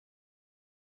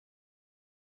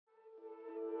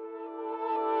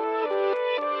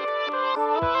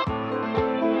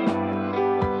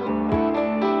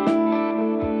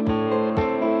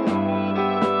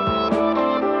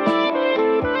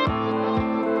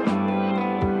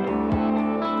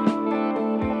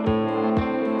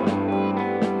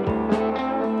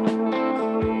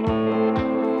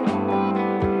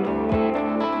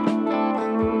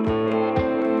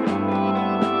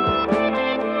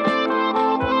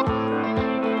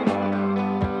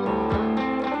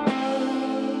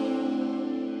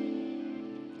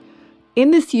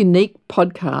In this unique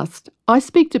podcast, I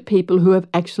speak to people who have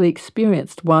actually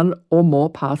experienced one or more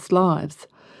past lives.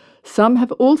 Some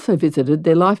have also visited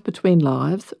their life between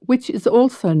lives, which is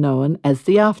also known as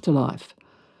the afterlife.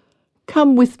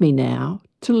 Come with me now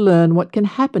to learn what can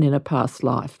happen in a past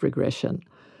life regression,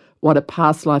 what a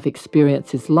past life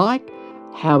experience is like,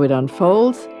 how it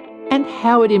unfolds, and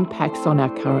how it impacts on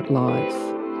our current lives.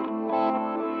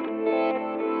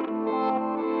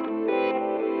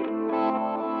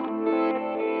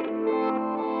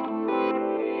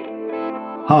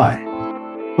 Hi,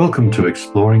 welcome to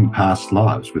Exploring Past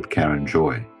Lives with Karen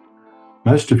Joy.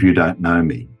 Most of you don't know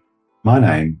me. My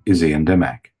name is Ian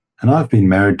Demack, and I've been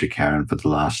married to Karen for the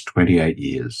last 28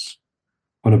 years.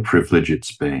 What a privilege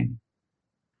it's been.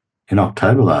 In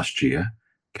October last year,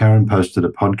 Karen posted a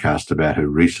podcast about her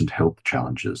recent health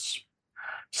challenges.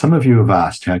 Some of you have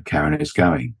asked how Karen is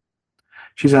going.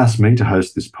 She's asked me to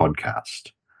host this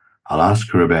podcast. I'll ask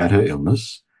her about her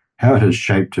illness, how it has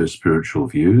shaped her spiritual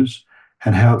views,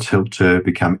 and how it's helped her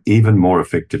become even more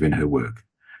effective in her work,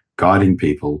 guiding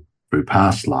people through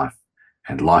past life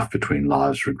and life between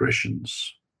lives regressions.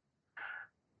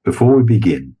 Before we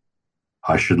begin,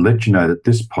 I should let you know that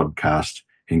this podcast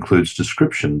includes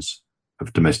descriptions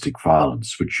of domestic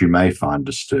violence, which you may find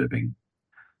disturbing.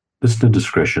 Listener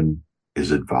discretion is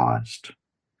advised.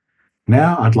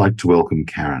 Now I'd like to welcome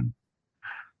Karen.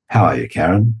 How are you,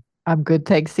 Karen? I'm good,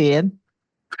 thanks, Ian.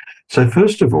 So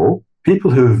first of all,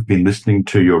 people who have been listening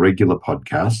to your regular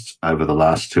podcasts over the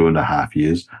last 2.5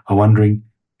 years are wondering,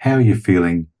 how are you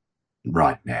feeling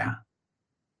right now?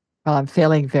 Well, I'm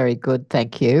feeling very good,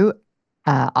 thank you.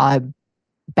 I'm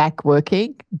back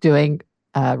working, doing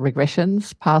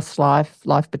regressions, past life,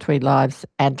 life between lives,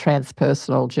 and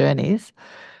transpersonal journeys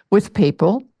with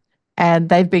people. And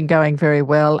they've been going very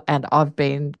well, and I've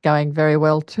been going very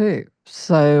well too.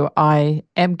 So I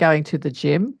am going to the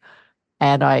gym,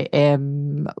 and I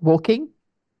am walking,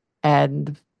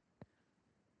 and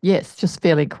yes, just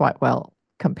feeling quite well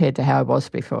compared to how I was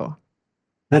before.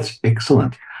 That's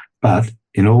excellent. But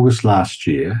in August last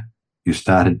year, you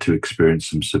started to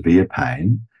experience some severe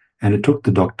pain, and it took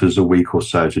the doctors a week or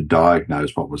so to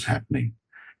diagnose what was happening.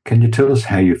 Can you tell us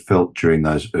how you felt during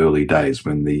those early days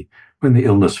when the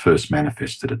illness first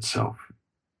manifested itself?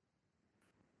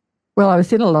 Well, I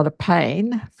was in a lot of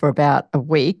pain for about a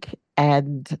week,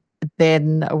 and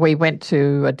then we went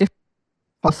to a different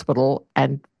hospital,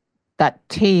 and that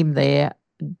team there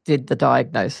did the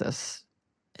diagnosis.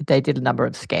 They did a number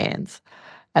of scans,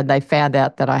 and they found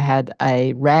out that I had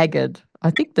a ragged, I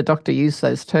think the doctor used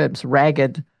those terms,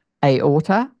 ragged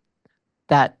aorta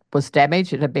that was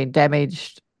damaged. It had been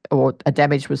damaged, or a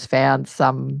damage was found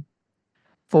some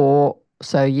 4 or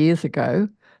so years ago,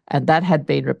 and that had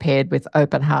been repaired with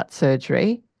open heart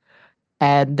surgery.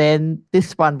 And then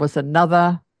this one was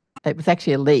it was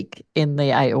actually a leak in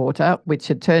the aorta, which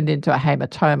had turned into a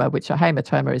hematoma, which a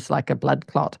hematoma is like a blood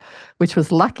clot, which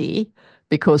was lucky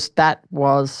because that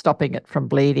was stopping it from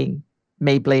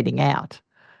me bleeding out.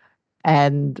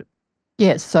 And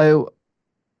yes, so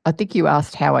I think you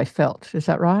asked how I felt. Is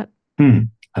that right?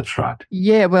 That's right.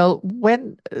 Yeah, well,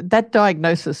 when that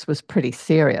diagnosis was pretty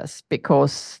serious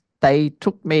because they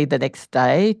took me the next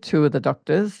day, two of the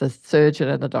doctors, the surgeon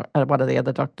and one of the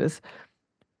other doctors,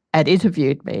 and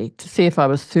interviewed me to see if I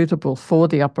was suitable for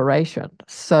the operation.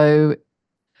 So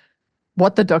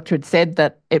what the doctor had said,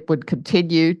 that it would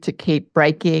continue to keep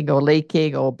breaking or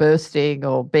leaking or bursting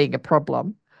or being a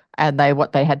problem. And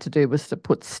what they had to do was to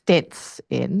put stents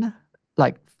in,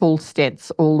 like full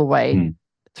stents all the way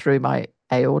through my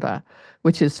aorta,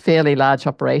 which is fairly large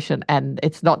operation. And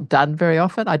it's not done very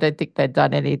often. I don't think they'd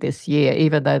done any this year,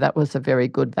 even though that was a very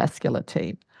good vascular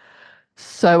team.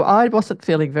 So I wasn't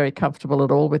feeling very comfortable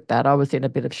at all with that. I was in a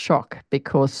bit of shock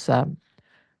because I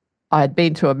had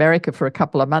been to America for a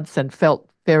couple of months and felt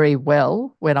very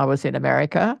well when I was in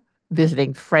America,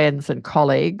 visiting friends and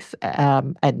colleagues,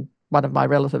 and one of my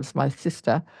relatives, my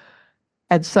sister.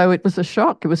 And so it was a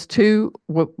shock. It was 2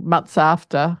 months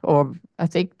after, or I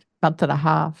think month and a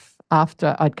half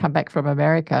after I'd come back from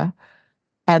America.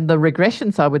 And the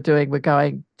regressions I was doing were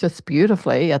going just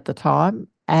beautifully at the time.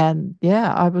 And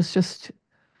yeah, I was just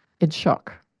in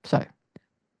shock. So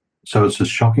it's a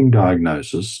shocking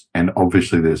diagnosis, and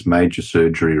obviously there's major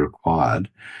surgery required.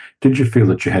 Did you feel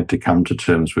that you had to come to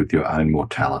terms with your own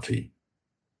mortality?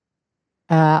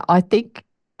 I think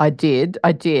I did.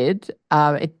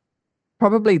 It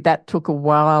probably that took a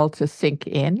while to sink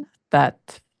in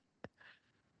that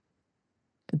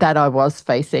I was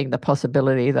facing the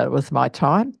possibility that it was my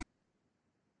time.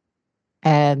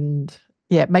 And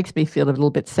yeah, it makes me feel a little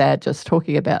bit sad just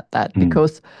talking about that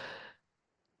because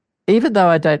even though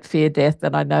I don't fear death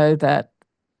and I know that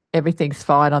everything's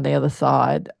fine on the other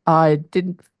side, I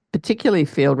didn't particularly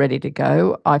feel ready to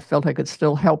go. I felt I could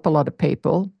still help a lot of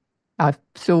people. I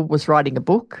still was writing a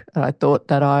book, and I thought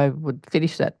that I would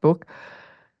finish that book.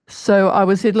 So I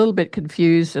was a little bit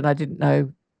confused, and I didn't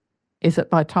know, is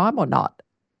it my time or not?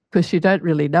 Because you don't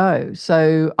really know.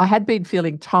 So I had been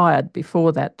feeling tired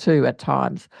before that too at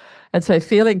times. And so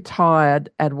feeling tired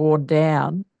and worn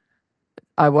down,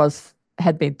 I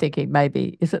had been thinking,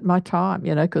 maybe, is it my time?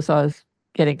 Because I was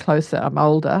getting closer. I'm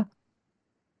older.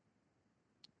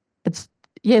 It's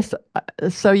yes.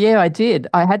 So yeah, I did.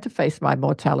 I had to face my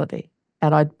mortality,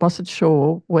 and I wasn't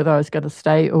sure whether I was going to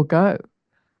stay or go.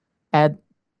 And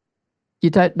you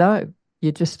don't know.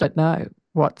 You just don't know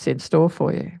what's in store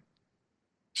for you.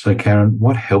 So, Karen,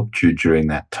 what helped you during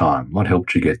that time? What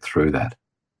helped you get through that?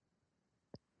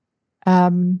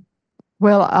 Um,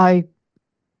 well,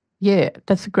 yeah,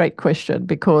 that's a great question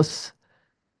because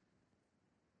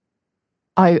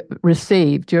I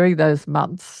received during those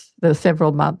months, there were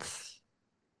several months,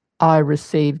 I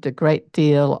received a great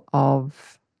deal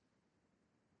of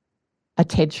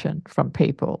attention from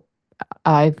people.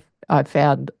 I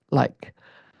found like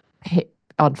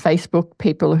on Facebook,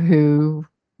 people who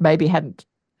maybe hadn't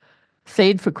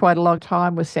seen for quite a long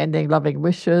time were sending loving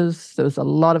wishes. There was a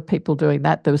lot of people doing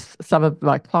that. There was some of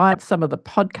my clients, some of the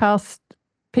podcast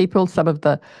people, some of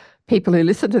the people who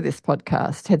listen to this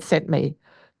podcast had sent me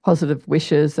positive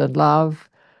wishes and love.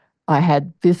 I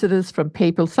had visitors from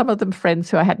people, some of them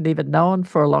friends who I hadn't even known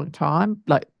for a long time.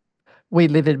 Like we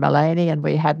live in Maleny and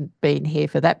we hadn't been here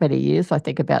for that many years, I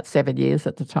think about 7 years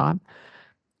at the time.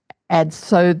 And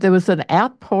so there was an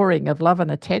outpouring of love and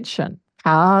attention,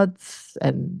 cards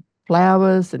and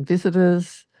flowers and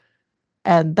visitors.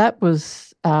 And that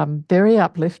was very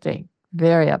uplifting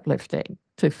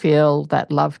to feel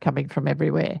that love coming from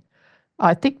everywhere.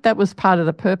 I think that was part of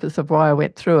the purpose of why I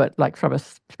went through it, like from a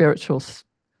spiritual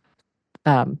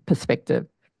perspective.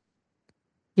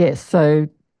 Yes, so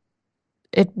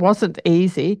it wasn't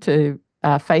easy to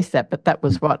face that, but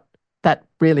that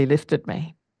really lifted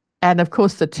me. And of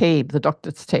course, the team, the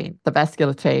doctor's team, the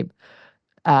vascular team,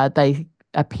 they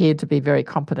appeared to be very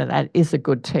competent and is a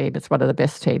good team. It's one of the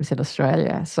best teams in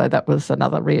Australia. So that was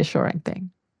another reassuring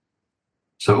thing.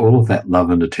 So, all of that love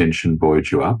and attention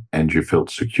buoyed you up, and you felt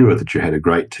secure that you had a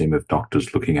great team of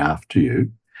doctors looking after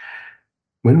you.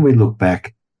 When we look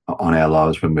back on our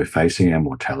lives when we're facing our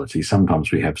mortality,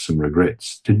 sometimes we have some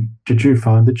regrets. Did you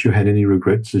find that you had any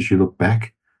regrets as you look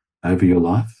back over your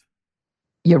life?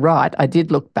 You're right. I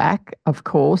did look back, of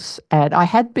course, and I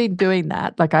had been doing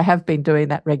that. Like I have been doing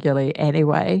that regularly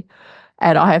anyway.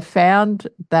 And I have found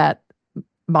that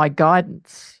my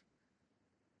guidance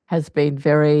has been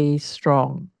very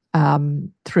strong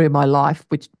through my life,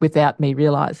 which without me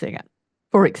realizing it.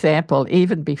 For example, I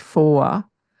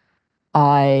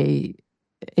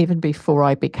even before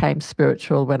I became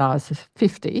spiritual when I was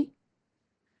 50,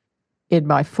 in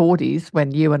my 40s,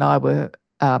 when you and I were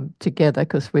together,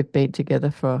 because we've been together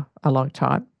for a long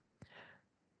time,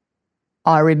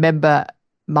 I remember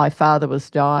my father was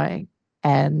dying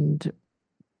and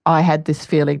I had this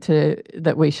feeling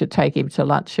that we should take him to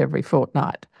lunch every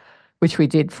fortnight, which we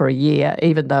did for a year,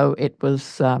 even though it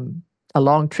was a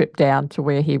long trip down to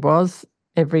where he was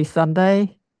every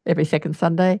Sunday, every second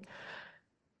Sunday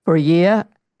for a year.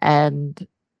 And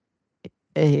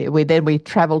we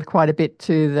traveled quite a bit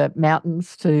to the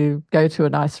mountains to go to a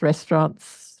nice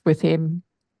restaurants with him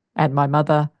and my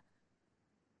mother.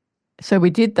 So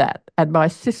we did that. And my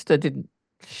sister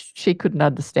she couldn't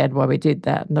understand why we did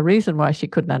that. And the reason why she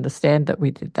couldn't understand that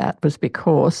we did that was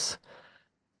because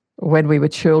when we were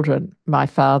children, my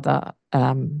father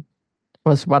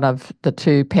was one of the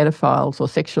two pedophiles or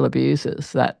sexual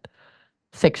abusers that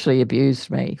sexually abused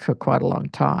me for quite a long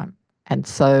time. And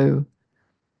so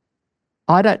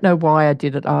I don't know why I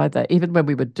did it either. Even when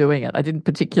we were doing it, I didn't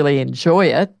particularly enjoy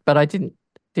it, but I didn't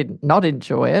not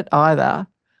enjoy it either.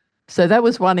 So that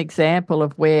was one example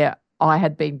of where I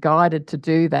had been guided to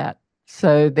do that.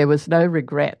 So there was no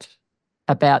regret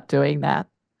about doing that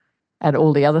and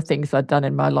all the other things I'd done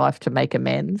in my life to make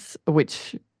amends,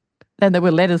 then there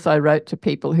were letters I wrote to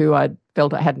people who I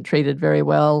felt I hadn't treated very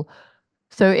well.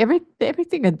 So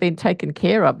everything had been taken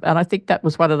care of. And I think that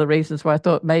was one of the reasons why I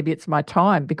thought maybe it's my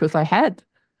time, because I had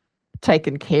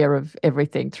taken care of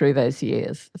everything through those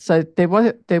years. So there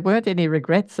weren't any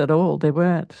regrets at all. There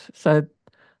weren't. So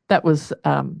that was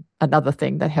another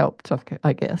thing that helped,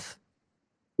 I guess.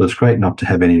 Well, it's great not to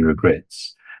have any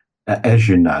regrets. As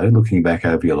you know, looking back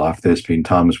over your life, there's been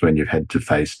times when you've had to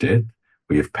face death,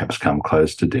 where you've perhaps come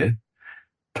close to death.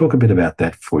 Talk a bit about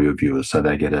that for your viewers so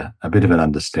they get a bit of an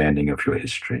understanding of your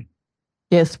history.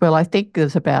 Yes, well, I think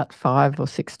there's about 5 or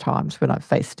 6 times when I've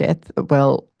faced death.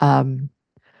 Well,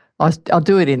 I'll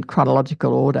do it in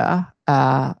chronological order.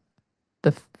 The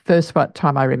first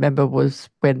time I remember was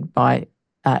when my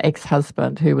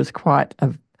ex-husband, who was quite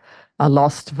a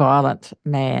lost, violent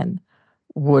man,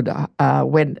 would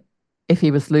when if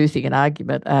he was losing an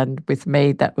argument, and with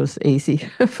me that was easy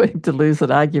for him to lose an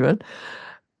argument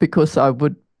because I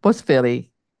was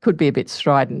fairly could be a bit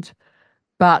strident,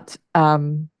 but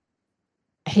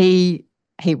he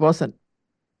he wasn't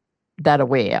that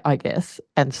aware, I guess,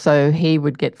 and so he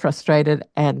would get frustrated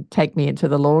and take me into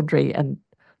the laundry and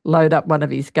load up one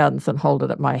of his guns and hold it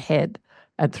at my head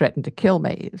and threaten to kill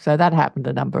me. So that happened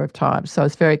a number of times. So I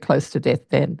was very close to death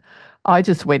then. I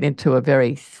just went into a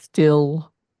very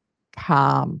still,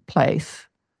 calm place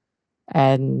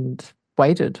and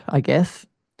waited, I guess.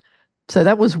 So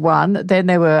that was one. Then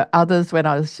there were others when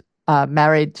I was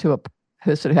married to a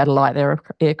person who had a light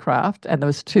aircraft, and there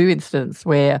was two incidents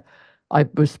where I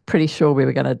was pretty sure we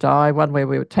were going to die. One where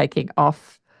we were taking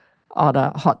off on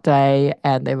a hot day,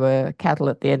 and there were cattle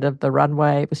at the end of the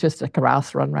runway. It was just a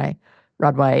grass runway,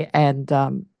 and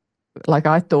like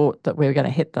I thought that we were going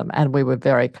to hit them, and we were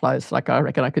very close. Like I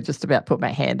reckon I could just about put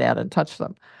my hand out and touch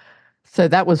them. So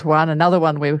that was one. Another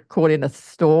one, we were caught in a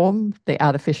storm. The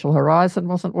artificial horizon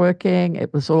wasn't working.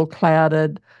 It was all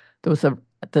clouded. There was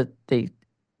the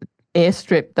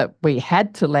airstrip that we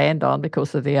had to land on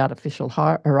because of the artificial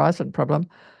horizon problem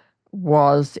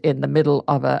was in the middle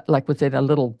of was in a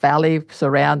little valley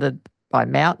surrounded by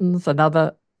mountains.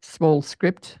 Another small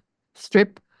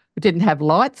strip. We didn't have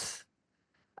lights.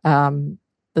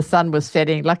 The sun was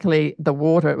setting. Luckily,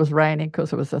 it was raining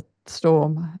because it was a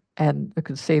storm, and we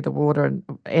could see the water and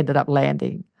ended up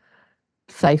landing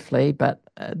safely. But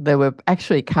there were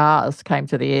actually cars came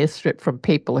to the airstrip from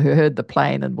people who heard the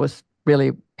plane and was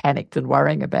really panicked and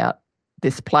worrying about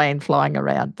this plane flying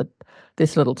around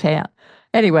this little town.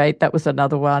 Anyway, that was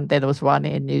another one. Then there was one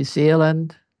in New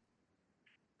Zealand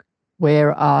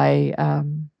where I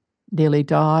nearly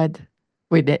died.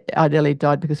 I nearly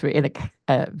died because we were in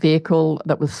a vehicle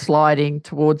that was sliding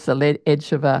towards the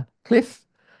edge of a cliff.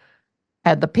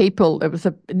 And it was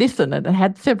a Nissan, and it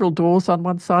had several doors on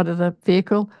one side of the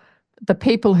vehicle. The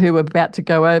people who were about to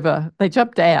go over, they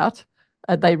jumped out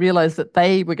and they realized that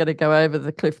they were going to go over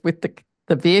the cliff with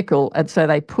the vehicle. And so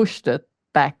they pushed it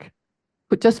back,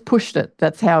 but just pushed it.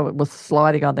 That's how it was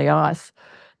sliding on the ice.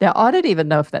 Now, I don't even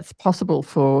know if that's possible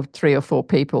for 3 or 4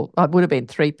 people. It would have been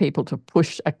 3 people to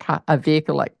push a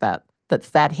vehicle like that's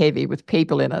that heavy with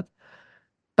people in it.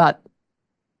 But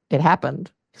it happened.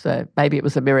 So maybe it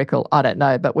was a miracle. I don't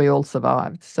know, but we all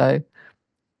survived. So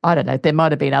I don't know. There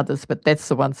might have been others, but that's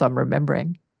the ones I'm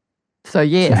remembering. So, So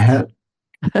yes.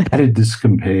 how did this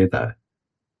compare though?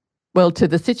 Well, to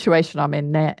the situation I'm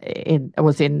in now,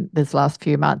 was in this last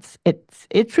few months, it's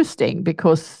interesting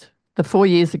because the 4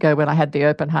 years ago when I had the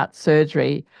open heart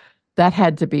surgery, that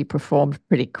had to be performed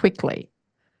pretty quickly.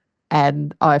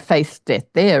 And I faced death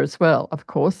there as well, of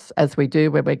course, as we do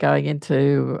when we're going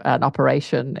into an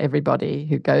operation. Everybody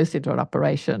who goes into an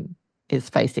operation is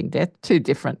facing death, 2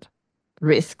 different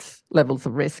levels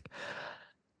of risk.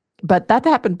 But that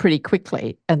happened pretty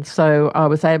quickly. And so I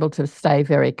was able to stay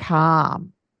very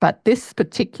calm. But this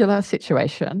particular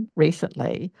situation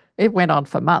recently, it went on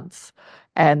for months.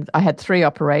 And I had 3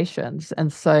 operations.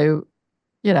 And so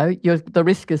the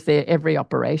risk is there every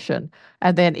operation.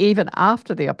 And then even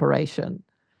after the operation,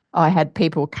 I had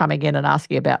people coming in and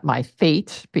asking about my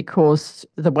feet because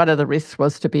one of the risks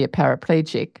was to be a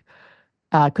paraplegic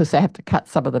because they have to cut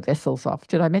some of the vessels off.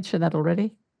 Did I mention that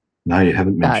already? No, you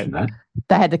haven't mentioned that.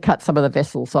 They had to cut some of the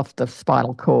vessels off the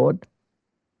spinal cord,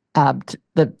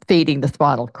 feeding the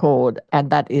spinal cord, and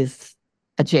that is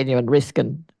a genuine risk.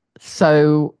 And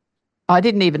so I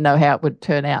didn't even know how it would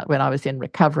turn out when I was in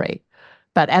recovery.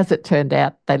 But as it turned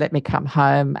out, they let me come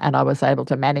home and I was able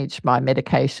to manage my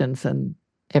medications and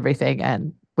everything.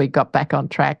 And we got back on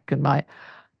track. And my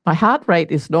heart rate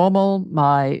is normal.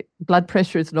 My blood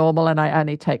pressure is normal. And I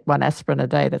only take 1 aspirin a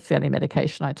day. That's the only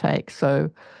medication I take. So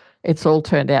it's all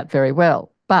turned out very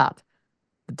well. But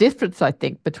the difference, I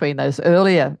think, between those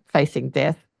earlier facing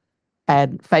death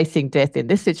and facing death in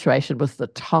this situation was the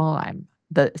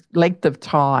length of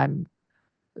time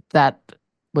that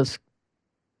was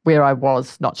where I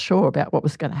was not sure about what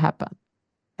was going to happen.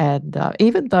 And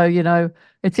even though,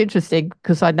 it's interesting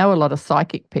because I know a lot of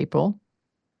psychic people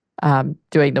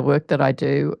doing the work that I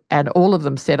do, and all of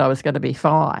them said I was going to be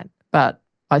fine, but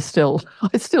I still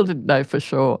didn't know for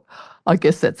sure. I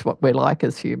guess that's what we're like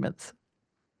as humans.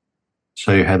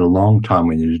 So you had a long time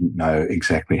when you didn't know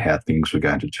exactly how things were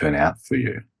going to turn out for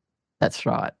you. That's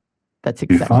right. That's Do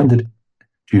you exactly. find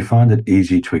Do you find it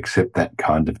easy to accept that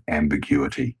kind of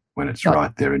ambiguity when it's Not,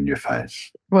 right there in your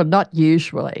face? well, not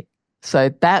usually. So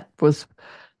that was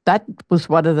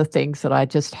one of the things that I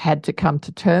just had to come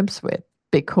to terms with,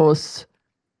 because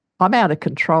I'm out of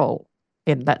control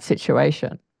in that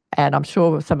situation. And I'm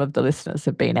sure some of the listeners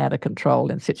have been out of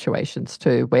control in situations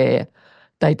too, where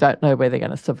they don't know whether they're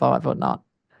going to survive or not.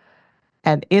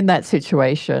 And in that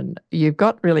situation, you've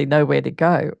got really nowhere to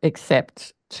go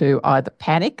except to either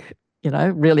panic,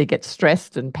 really get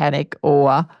stressed and panic,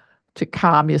 or to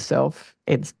calm yourself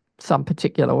in some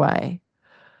particular way.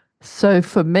 So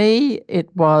for me,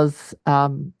 it was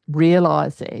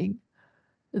realizing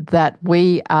that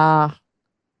we are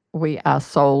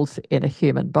souls in a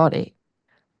human body.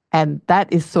 And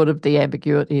that is sort of the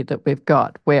ambiguity that we've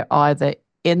got. We're either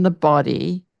in the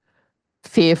body,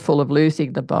 fearful of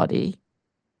losing the body,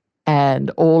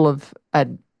 and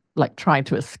like trying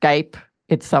to escape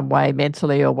in some way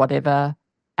mentally or whatever,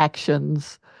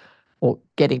 actions, or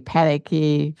getting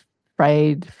panicky,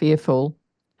 afraid, fearful,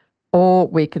 or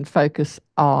we can focus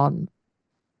on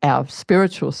our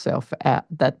spiritual self,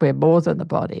 that we're more than the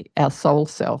body, our soul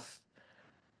self,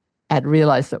 and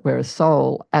realize that we're a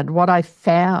soul. And what I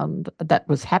found that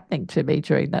was happening to me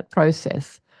during that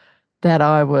process, that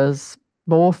I was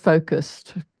more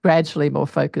focused, gradually more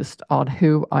focused on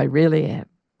who I really am,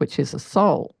 which is a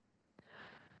soul.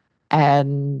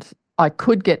 And I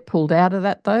could get pulled out of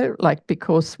that though, like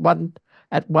because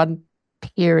at one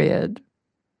period,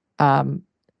 um,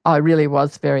 I really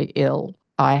was very ill.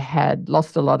 I had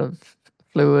lost a lot of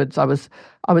fluids. It was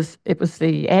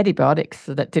the antibiotics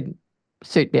that didn't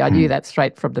suit me. I knew Mm. that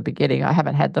straight from the beginning. I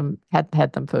hadn't had them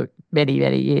for many,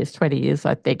 many years, 20 years,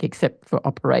 I think, except for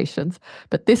operations.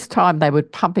 But this time they were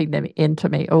pumping them into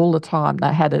me all the time.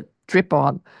 They had it drip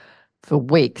on for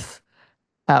weeks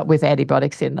with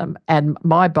antibiotics in them. And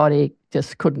my body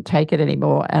just couldn't take it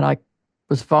anymore. And I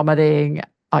was vomiting.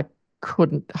 I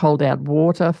couldn't hold down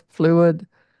water, fluid.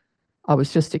 I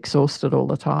was just exhausted all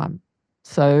the time.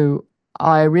 So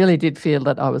I really did feel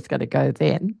that I was going to go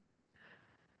then.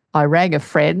 I rang a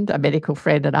friend, a medical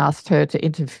friend, and asked her to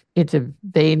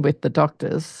intervene with the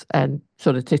doctors and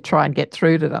sort of to try and get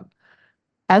through to them.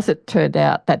 As it turned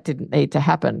out, that didn't need to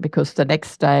happen, because the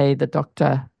next day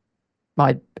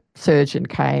my surgeon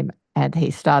came and he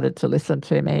started to listen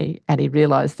to me, and he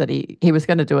realized that he was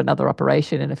going to do another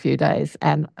operation in a few days,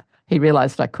 and he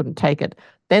realized I couldn't take it.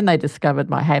 Then they discovered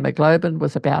my hemoglobin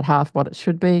was about half what it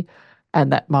should be,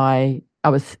 and that I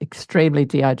was extremely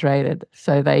dehydrated.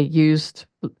 So they used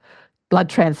blood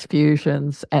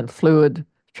transfusions and fluid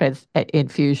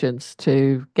infusions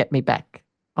to get me back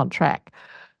on track.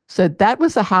 So that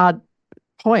was a hard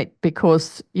point,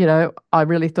 because, I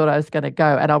really thought I was going to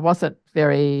go, and I wasn't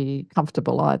very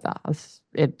comfortable either. I was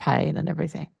in pain and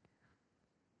everything.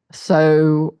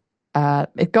 So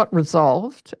it got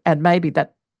resolved, and maybe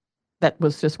that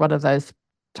was just one of those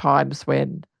times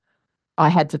when I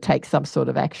had to take some sort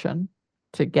of action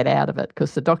to get out of it,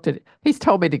 because the doctor, he's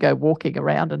told me to go walking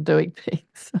around and doing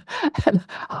things. And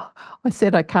I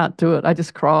said, I can't do it. I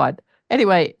just cried.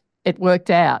 Anyway, it worked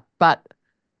out. But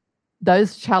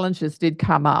those challenges did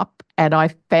come up, and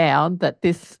I found that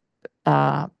this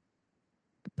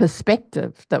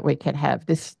perspective that we can have,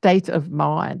 this state of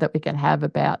mind that we can have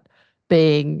about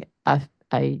being a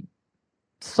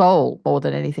soul more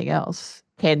than anything else,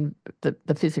 the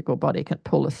physical body can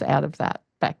pull us out of that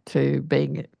back to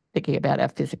thinking about our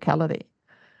physicality.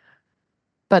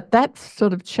 But that's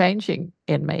sort of changing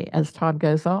in me as time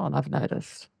goes on, I've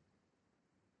noticed.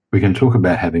 We can talk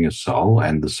about having a soul,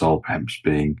 and the soul perhaps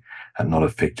being not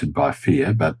affected by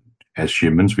fear, but as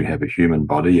humans, we have a human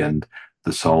body, and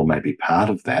the soul may be part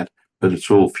of that, but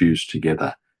it's all fused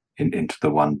together into the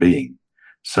one being.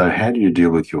 So how do you deal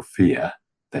with your fear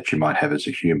that you might have as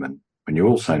a human when you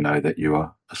also know that you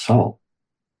are a soul?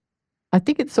 I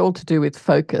think it's all to do with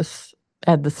focus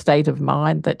and the state of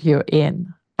mind that you're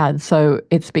in. And so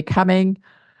it's it's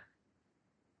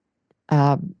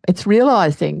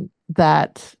realizing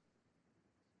that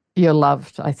you're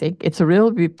loved, I think. It's a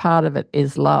real big part of it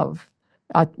is love.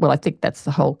 I think that's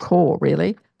the whole core,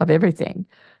 really, of everything,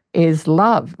 is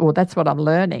love. Well, that's what I'm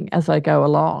learning as I go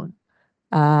along.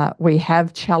 We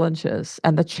have challenges,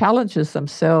 and the challenges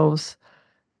themselves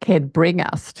can bring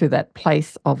us to that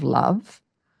place of love,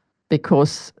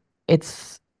 because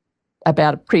it's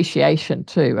about appreciation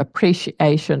too,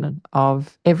 appreciation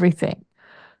of everything.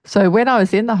 So when I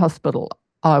was in the hospital,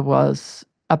 I was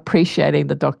appreciating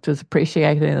the doctors,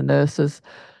 appreciating the nurses,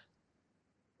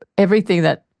 everything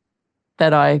that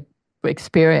I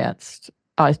experienced.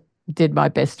 I did my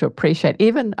best to appreciate,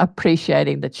 even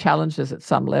appreciating the challenges at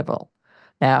some level.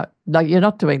 Now, No, you're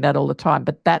not doing that all the time,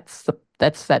 but that's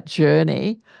that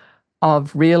journey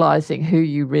of realizing who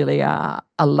you really are,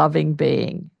 a loving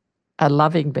being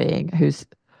who's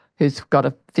got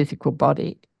a physical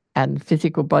body, and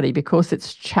physical body, because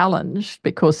it's challenged,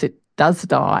 because it does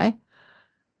die,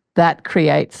 that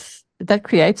creates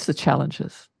the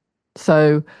challenges.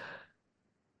 So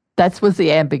that was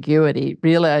the ambiguity,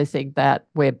 realizing that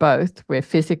we're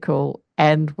physical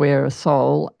and we're a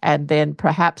soul, and then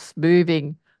perhaps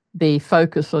moving the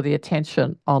focus or the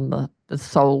attention on the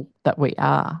soul that we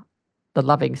are, the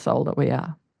loving soul that we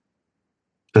are.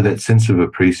 So that sense of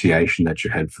appreciation that you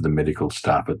had for the medical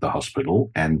staff at the hospital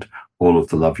and all of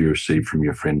the love you received from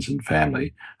your friends and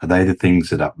family, are they the things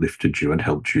that uplifted you and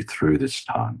helped you through this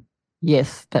time?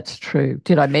 Yes, that's true.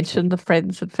 Did I mention the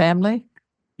friends and family?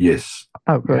 Yes,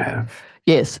 Oh, you good. have.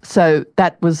 Yes. So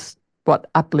that was what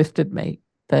uplifted me.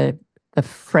 The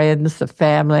friends, the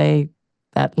family,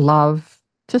 that love,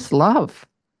 just love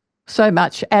so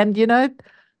much. And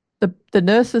the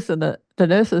nurses and the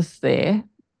nurses there,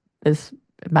 there's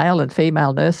male and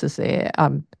female nurses there.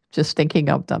 I'm just thinking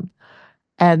of them.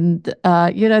 And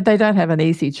they don't have an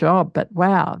easy job, but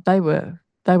wow, they were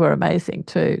amazing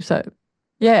too. So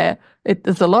yeah,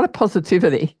 there's a lot of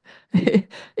positivity.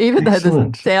 Even though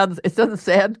Excellent. it doesn't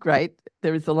sound great,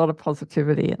 there is a lot of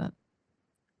positivity in it.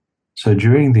 So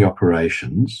during the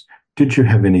operations, did you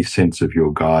have any sense of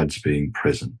your guides being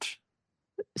present?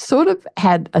 Sort of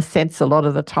had a sense a lot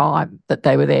of the time that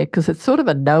they were there, because it's sort of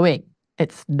a knowing.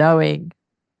 It's knowing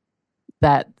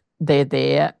that they're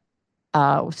there.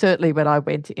 Certainly when I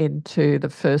went into the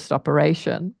first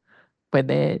operation, when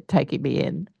they're taking me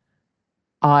in,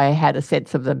 I had a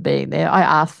sense of them being there. I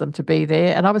asked them to be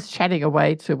there, and I was chatting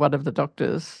away to one of the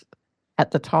doctors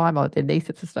at the time, or the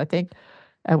anaesthetist, I think,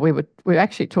 and we were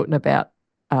actually talking about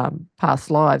past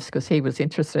lives, because he was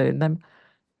interested in them.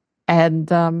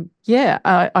 And yeah,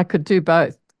 I could do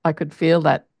both. I could feel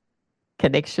that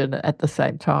connection at the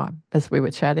same time as we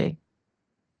were chatting.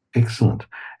 Excellent.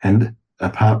 And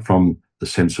apart from the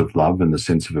sense of love and the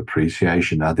sense of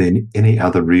appreciation, are there any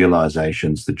other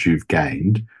realizations that you've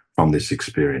gained from this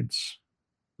experience?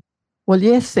 Well,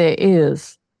 yes, there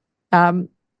is. Um,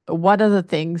 One of the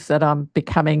things that I'm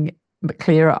becoming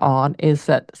clearer on is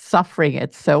that suffering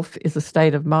itself is a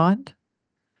state of mind.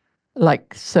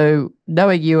 Like, so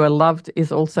knowing you are loved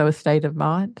is also a state of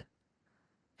mind.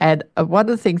 And one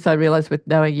of the things I realized with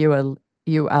knowing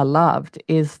you are loved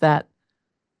is that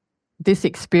this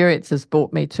experience has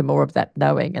brought me to more of that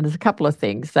knowing. And there's a couple of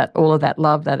things, that all of that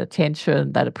love, that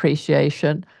attention, that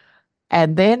appreciation.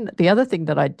 And then the other thing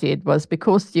that I did was,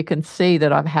 because you can see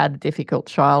that I've had a difficult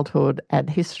childhood and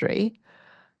history,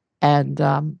 and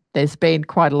there's been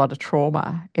quite a lot of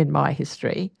trauma in my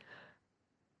history.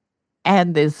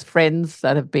 And there's friends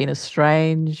that have been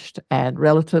estranged and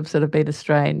relatives that have been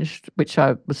estranged, which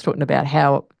I was talking about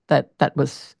how that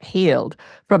was healed.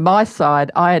 From my side,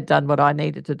 I had done what I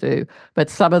needed to do, but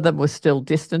some of them were still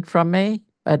distant from me.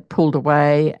 I'd pulled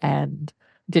away and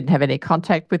didn't have any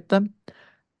contact with them.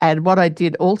 And what I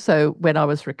did also when I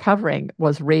was recovering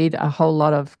was read a whole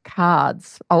lot of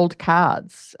cards, old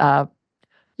cards,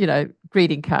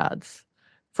 greeting cards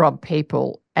from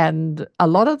people. And a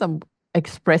lot of them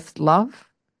expressed love,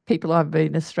 people I've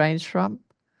been estranged from.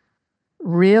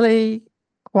 Really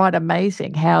quite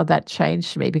amazing how that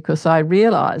changed me, because I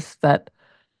realized that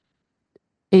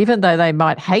even though they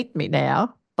might hate me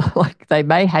now, like they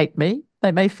may hate me,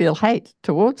 they may feel hate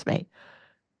towards me,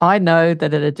 I know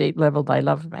that at a deep level they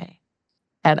love me.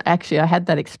 And actually, I had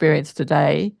that experience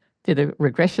today, did a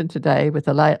regression today with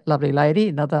a lovely lady,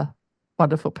 another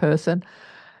wonderful person.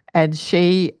 And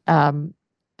she's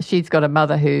got a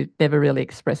mother who never really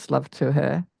expressed love to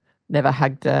her, never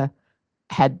hugged her,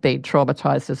 had been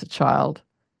traumatized as a child,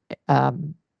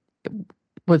 um,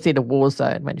 was in a war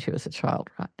zone when she was a child,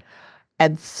 right?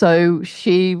 And so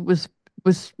she was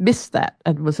missed that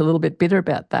and was a little bit bitter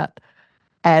about that.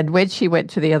 And when she went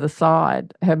to the other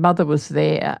side, her mother was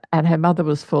there, and her mother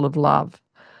was full of love.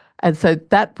 And so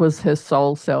that was her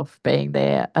soul self being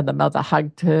there, and the mother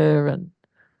hugged her and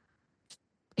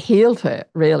healed her,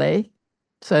 really,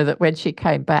 so that when she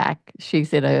came back,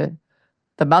 the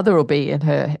mother will be in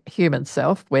her human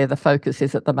self, where the focus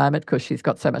is at the moment, because she's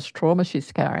got so much trauma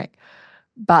she's carrying.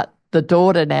 But the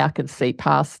daughter now can see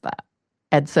past that.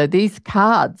 And so these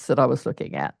cards that I was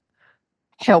looking at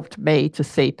helped me to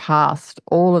see past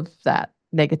all of that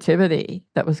negativity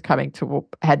that was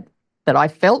that I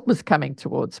felt was coming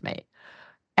towards me.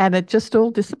 And it just all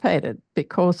dissipated,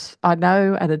 because I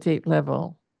know at a deep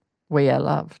level we are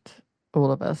loved.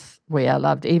 All of us, we are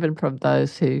loved, even from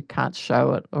those who can't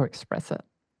show it or express it.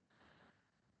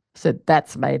 So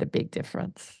that's made a big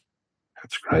difference.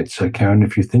 That's great. So, Karen,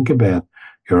 if you think about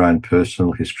your own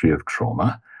personal history of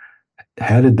trauma,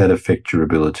 how did that affect your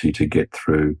ability to get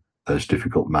through those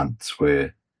difficult months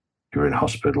where you're in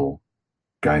hospital,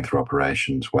 going through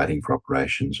operations, waiting for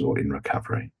operations, or in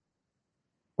recovery?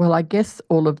 Well, I guess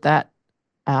all of that,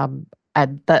 and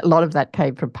a lot of that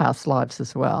came from past lives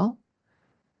as well,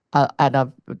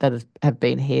 and have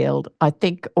been healed. I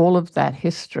think all of that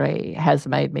history has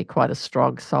made me quite a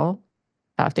strong soul.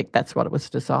 I think that's what it was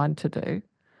designed to do.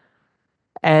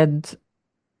 And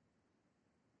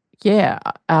yeah,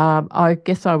 I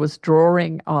guess I was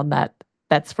drawing on that.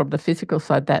 That's from the physical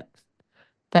side,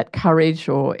 that courage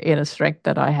or inner strength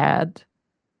that I had,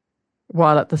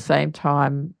 while at the same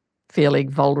time feeling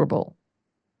vulnerable,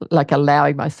 like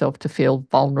allowing myself to feel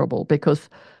vulnerable, because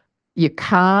you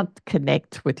can't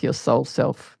connect with your soul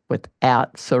self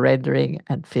without surrendering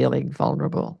and feeling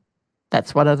vulnerable.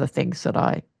 That's one of the things that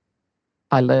I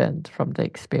learned from the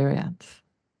experience.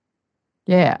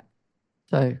 Yeah.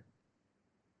 So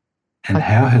And I,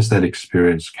 how has that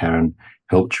experience, Karen,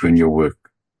 helped you in your work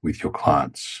with your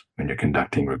clients when you're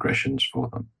conducting regressions for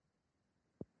them?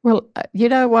 well, you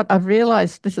know what? I've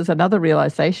realized this is another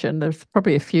realization. There's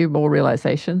probably a few more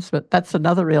realizations, but that's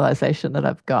another realization that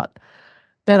I've got.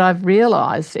 That I've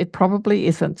realized it probably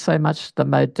isn't so much the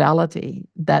modality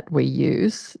that we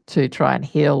use to try and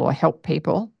heal or help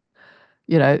people.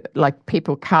 Like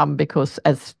people come because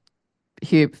as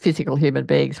physical human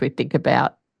beings, we think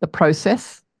about the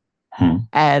process,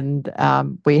 and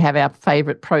we have our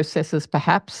favorite processes,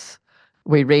 perhaps.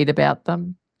 We read about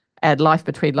them. And life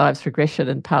between lives regression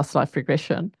and past life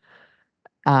regression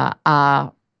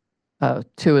are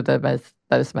two of those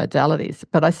modalities.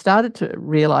 But I started to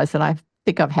realize, and I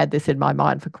think I've had this in my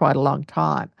mind for quite a long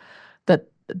time, that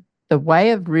the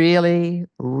way of really,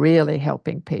 really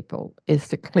helping people is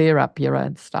to clear up your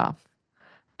own stuff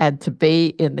and to be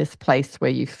in this place where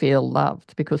you feel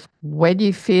loved. Because when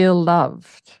you feel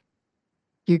loved,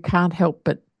 you can't help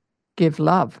but give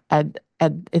love. And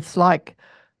it's like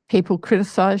people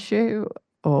criticize you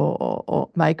or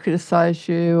may criticize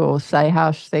you or say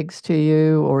harsh things to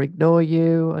you or ignore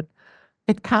you. And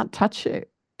it can't touch you.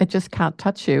 It just can't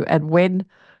touch you. And when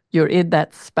you're in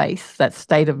that space, that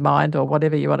state of mind or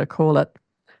whatever you want to call it,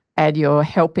 and you're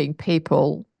helping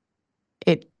people,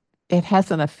 it it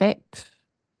has an effect.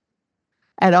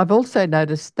 And I've also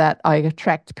noticed that I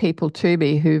attract people to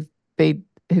me who've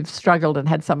struggled and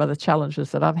had some of the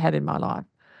challenges that I've had in my life.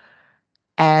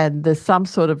 And there's some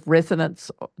sort of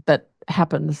resonance that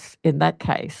happens in that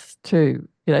case too.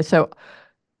 So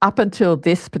up until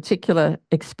this particular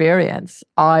experience,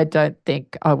 I don't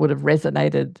think I would have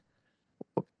resonated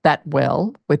that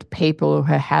well with people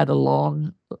who had a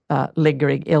long,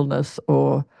 lingering illness,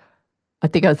 or I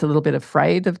think I was a little bit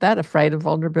afraid of that, afraid of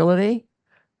vulnerability.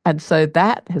 And so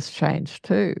that has changed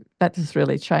too. That has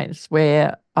really changed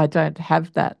where I don't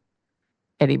have that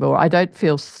anymore. I don't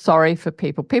feel sorry for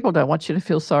people. People don't want you to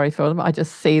feel sorry for them. I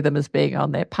just see them as being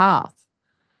on their path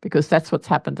because that's what's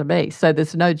happened to me. So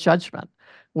there's no judgment.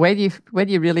 When you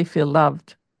really feel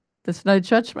loved, there's no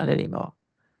judgment anymore.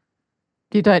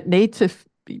 You don't need to.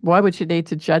 Why would you need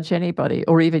to judge anybody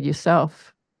or even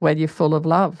yourself when you're full of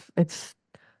love? It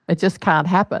just can't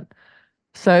happen.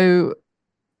 So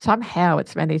somehow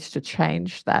it's managed to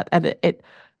change that. And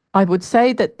I would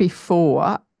say that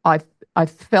before I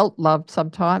felt loved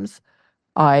sometimes.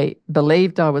 I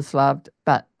believed I was loved,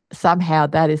 but somehow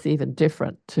that is even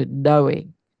different to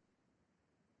knowing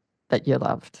that you're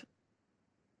loved.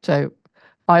 So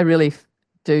I really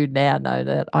do now know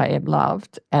that I am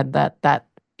loved and that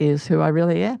is who I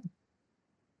really am.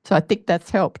 So I think that's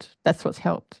helped. That's what's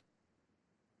helped.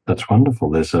 That's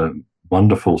wonderful. There's a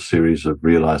wonderful series of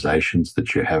realizations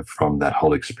that you have from that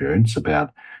whole experience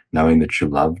about knowing that you're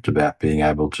loved, about being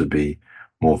able to be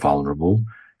more vulnerable,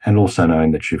 and also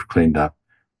knowing that you've cleaned up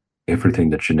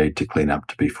everything that you need to clean up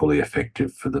to be fully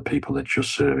effective for the people that you're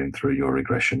serving through your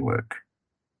regression work.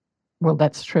 Well,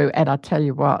 that's true. And I tell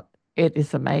you what, it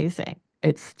is amazing.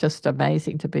 It's just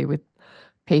amazing to be with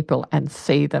people and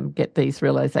see them get these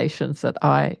realizations that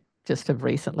I just have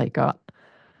recently got.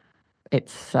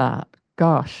 It's,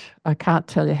 gosh, I can't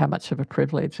tell you how much of a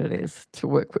privilege it is to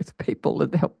work with people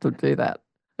and help them do that.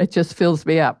 It just fills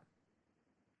me up.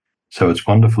 So it's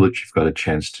wonderful that you've got a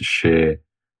chance to share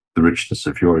the richness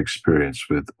of your experience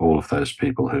with all of those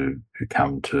people who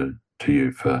come to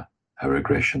you for a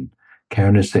regression.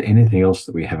 Karen, is there anything else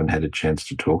that we haven't had a chance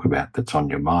to talk about that's on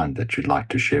your mind that you'd like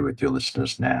to share with your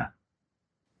listeners now?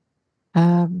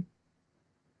 Um,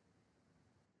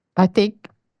 I think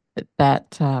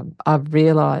that I've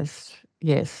realized,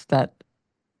 yes, that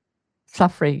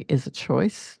suffering is a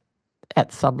choice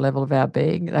at some level of our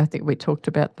being. I think we talked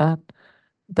about that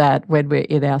when we're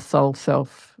in our soul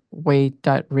self, we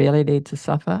don't really need to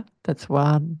suffer. That's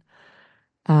one.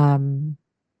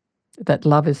 That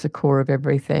love is the core of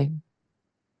everything.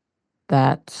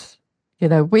 That,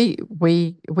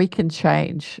 we can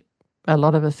change. A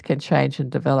lot of us can change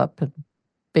and develop and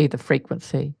be the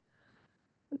frequency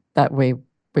that we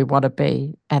want to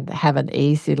be and have an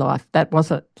easy life.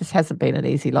 This hasn't been an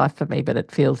easy life for me, but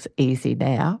it feels easy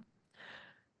now.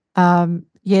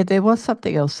 There was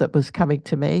something else that was coming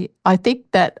to me. I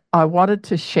think that I wanted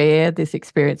to share this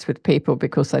experience with people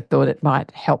because I thought it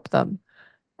might help them.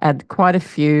 And quite a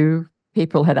few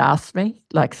people had asked me,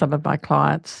 like some of my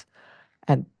clients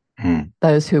and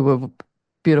those who were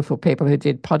beautiful people who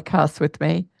did podcasts with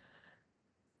me.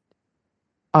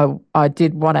 I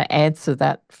did want to answer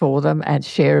that for them and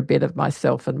share a bit of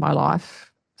myself and my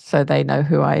life so they know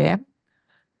who I am.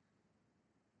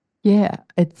 Yeah,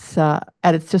 and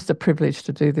it's just a privilege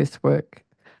to do this work.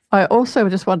 I also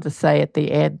just wanted to say at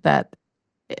the end that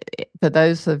for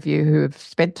those of you who have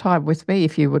spent time with me,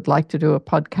 if you would like to do a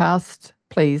podcast,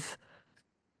 please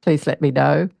let me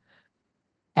know.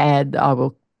 And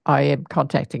I am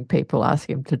contacting people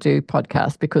asking them to do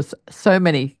podcasts because so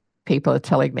many people are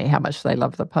telling me how much they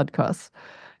love the podcast.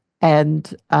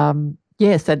 And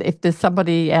yes, and if there's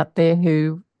somebody out there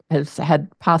who has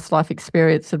had past life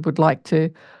experience and would like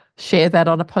to share that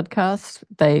on a podcast,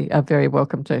 they are very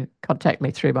welcome to contact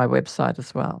me through my website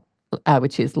as well,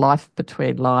 which is Life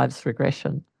Between Lives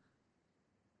Regression.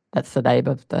 That's the name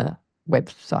of the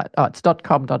website. Oh, it's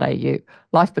 .com.au,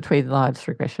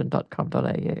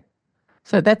 lifebetweenlivesregression.com.au.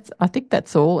 So I think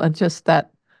that's all. And just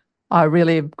that I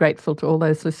really am grateful to all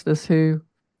those listeners who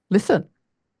listen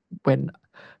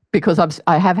because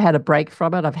I have had a break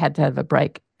from it. I've had to have a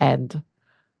break and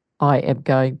I am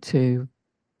going to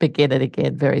begin it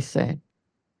again very soon.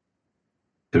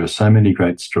 There are so many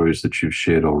great stories that you've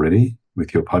shared already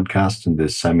with your podcast, and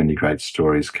there's so many great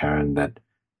stories, Karen, that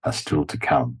are still to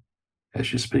come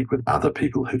as you speak with other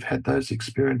people who've had those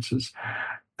experiences.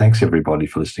 Thanks, everybody,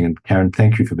 for listening. And Karen,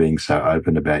 thank you for being so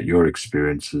open about your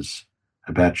experiences,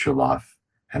 about your life,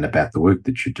 and about the work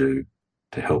that you do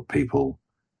to help people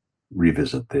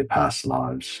revisit their past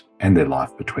lives and their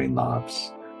life between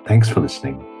lives. Thanks for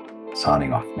listening.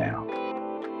 Signing off now.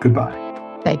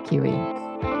 Goodbye. Thank you, Ian.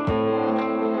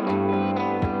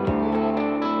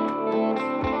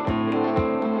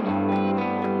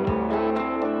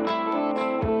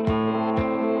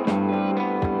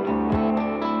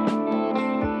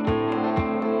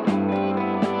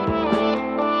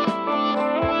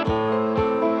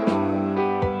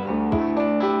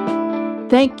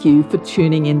 Thank you for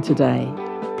tuning in today.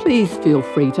 Please feel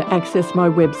free to access my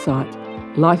website,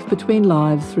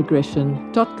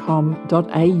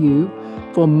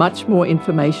 lifebetweenlivesregression.com.au, for much more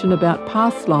information about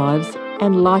past lives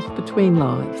and life between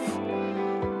lives.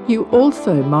 You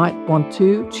also might want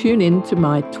to tune in to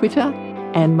my Twitter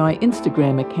and my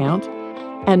Instagram account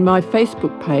and my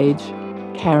Facebook page,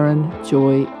 Karen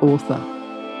Joy Author.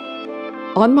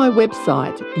 On my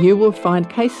website, you will find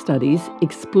case studies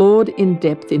explored in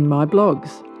depth in my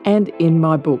blogs and in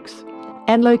my books,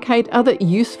 and locate other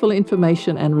useful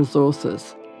information and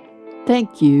resources.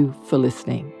 Thank you for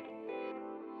listening.